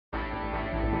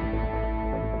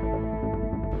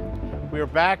We are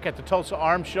back at the Tulsa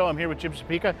Arms Show. I'm here with Jim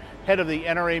Supica, head of the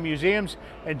NRA Museums.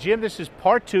 And Jim, this is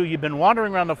part 2. You've been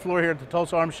wandering around the floor here at the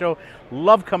Tulsa Arms Show.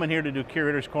 Love coming here to do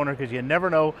Curator's Corner because you never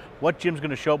know what Jim's going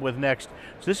to show up with next.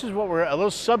 So this is what we're, a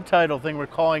little subtitle thing we're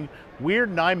calling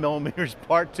Weird 9mm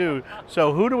Part 2.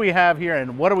 So who do we have here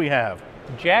and what do we have?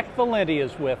 Jack Valenti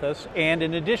is with us, and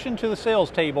in addition to the sales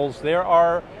tables, there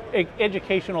are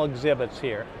educational exhibits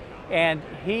here. And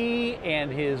he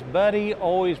and his buddy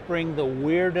always bring the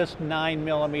weirdest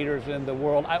 9mm in the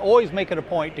world. I always make it a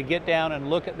point to get down and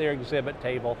look at their exhibit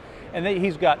table. And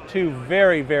he's got 2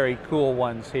 very, very cool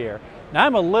ones here. Now,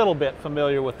 I'm a little bit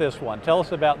familiar with this one. Tell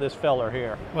us about this feller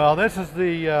here. Well, this is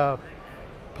the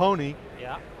Pony,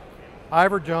 Yeah.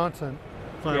 Ivor Johnson,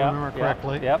 if I remember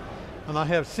correctly. Yep. And I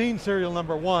have seen serial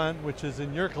number 1, which is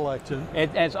in your collection.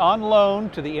 It's on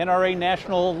loan to the NRA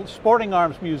National Sporting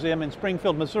Arms Museum in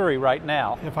Springfield, Missouri right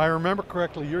now. If I remember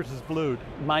correctly, yours is blued.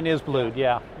 Mine is blued,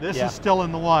 yeah. This is still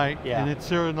in the white, Yeah. and it's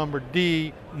serial number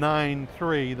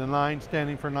D93, the 9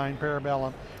 standing for 9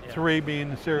 parabellum, 3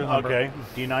 being the serial number. Okay,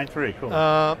 D93, cool.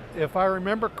 If I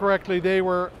remember correctly, they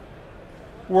were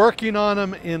working on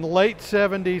them in late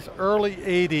 70s, early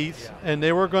 80s, and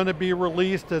they were going to be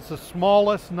released as the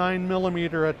smallest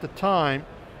 9mm at the time.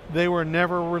 They were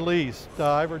never released.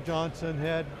 Ivor Johnson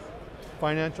had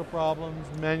financial problems,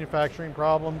 manufacturing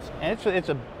problems. And it's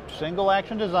a single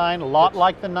action design, a lot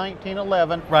like the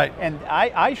 1911. Right. And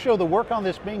I show the work on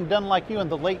this being done like you in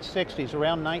the late 60s,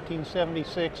 around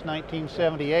 1976,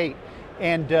 1978.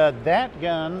 And that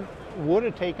gun would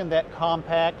have taken that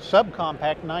compact,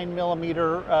 subcompact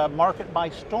 9mm market by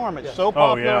storm. It's so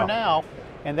popular now,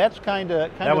 and that's kind of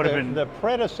the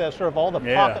predecessor of all the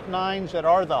pocket 9s that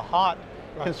are the hot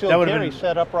concealed carry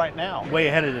setup right now. Way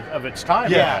ahead of its time.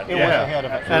 Yeah, it was ahead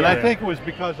of it. And I think it was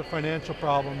because of financial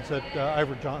problems that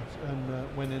Ivor Johnson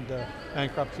went into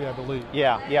bankruptcy, I believe.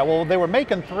 Yeah. Well, they were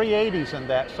making 380s in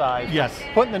that size. Yes.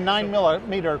 Putting the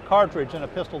 9mm cartridge in a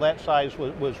pistol that size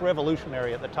was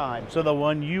revolutionary at the time. So the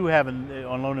one you have on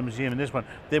loan in the museum and this one,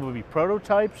 they would be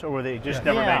prototypes, or were they just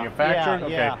never manufactured?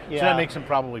 Yeah, okay. So that makes them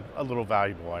probably a little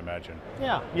valuable, I imagine.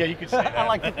 Yeah. Yeah, you could say that. I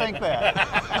like to think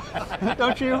that.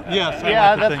 Don't you? Yes.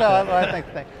 Yeah, that's how I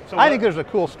think. So I think there's a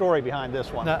cool story behind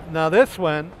this one. Now this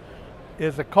one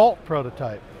is a Colt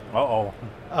prototype. Uh-oh.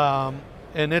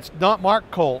 And it's not marked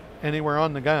Colt anywhere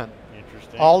on the gun.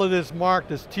 Interesting. All it is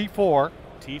marked is T4.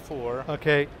 T4.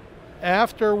 Okay.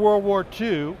 After World War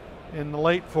II, in the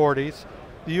late 40s,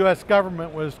 the U.S.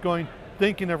 government was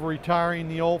thinking of retiring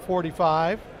the old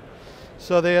 45.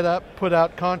 So they had put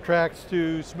out contracts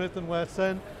to Smith &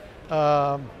 Wesson,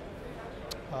 High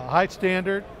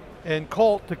Standard, and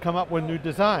Colt to come up with new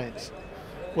designs.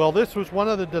 Well, this was one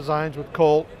of the designs with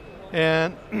Colt,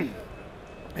 and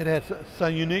it has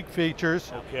some unique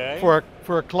features for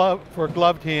a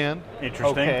gloved hand.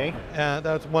 Interesting. Okay.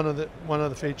 That's one of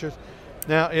the features.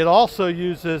 Now it also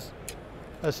uses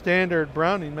a standard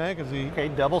Browning magazine. Okay,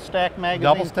 double stack magazine.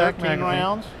 Double stack 13 magazine.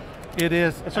 rounds.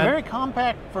 It's a very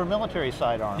compact for military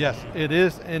sidearm. Yes, it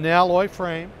is an alloy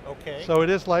frame. Okay. So it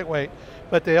is lightweight,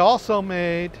 but they also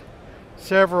made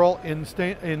several in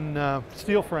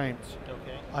steel frames.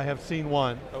 Okay. I have seen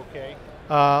one. Okay.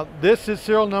 This is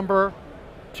serial number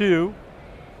 2.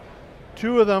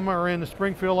 2 of them are in the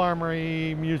Springfield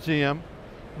Armory Museum.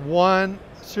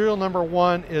 Serial number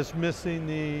 1 is missing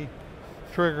the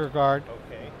trigger guard.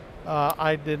 Okay.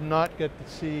 I did not get to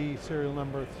see serial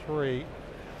number 3.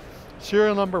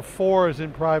 Serial number 4 is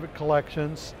in private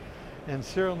collections, and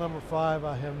serial number 5,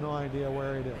 I have no idea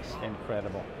where it is.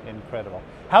 Incredible, incredible.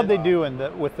 How'd they do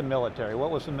with the military? What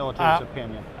was the military's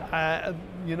opinion?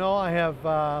 You know, I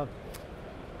have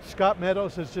Scott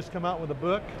Meadows has just come out with a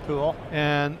book. Cool.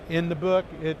 And in the book,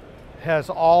 it has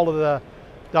all of the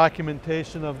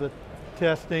documentation of the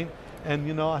testing. And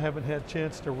you know, I haven't had a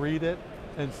chance to read it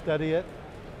and study it.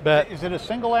 But is it a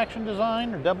single action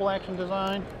design or double action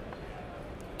design?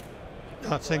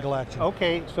 Not single action.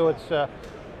 Okay, so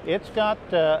it's got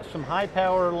some high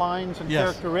power lines and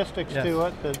characteristics to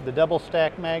it. The double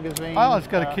stack magazine. Oh, it's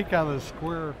got a kick out of the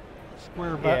square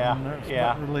button.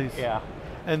 Button release. Yeah.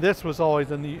 And this was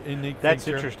always a unique That's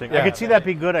feature. interesting. I could see that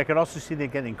be good. I could also see them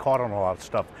getting caught on a lot of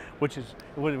stuff, which is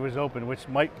when it was open, which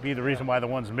might be the reason why the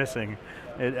one's missing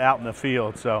out in the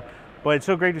field. So, but it's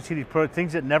so great to see these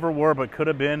things that never were but could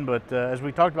have been. But as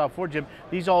we talked about before, Jim,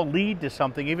 these all lead to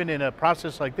something. Even in a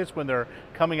process like this, when they're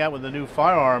coming out with a new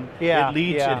firearm, it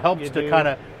leads. It helps to kind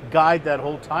of guide that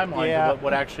whole timeline to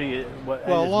what actually is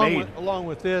made. Along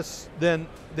with this, then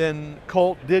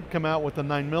Colt did come out with a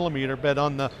 9mm, but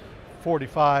on the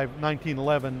 45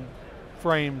 1911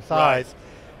 frame size.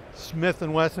 Smith &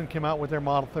 Wesson came out with their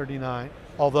Model 39.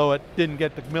 Although it didn't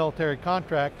get the military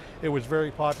contract, it was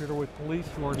very popular with police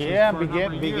forces. Yeah, for a number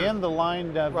of began years. the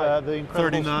line of the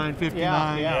incredible 39,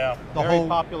 59. Yeah. The Very whole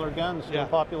popular guns, still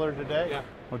popular today. Yeah.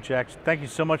 Well, Jack, thank you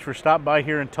so much for stopping by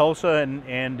here in Tulsa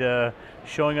and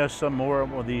showing us some more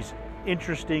of these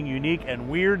interesting, unique, and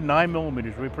weird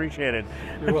 9mm. We appreciate it.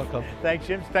 You're welcome. Thanks,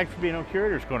 Jim. Thanks for being on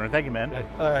Curator's Corner. Thank you, man.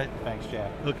 All right. Thanks,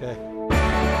 Jack. Okay.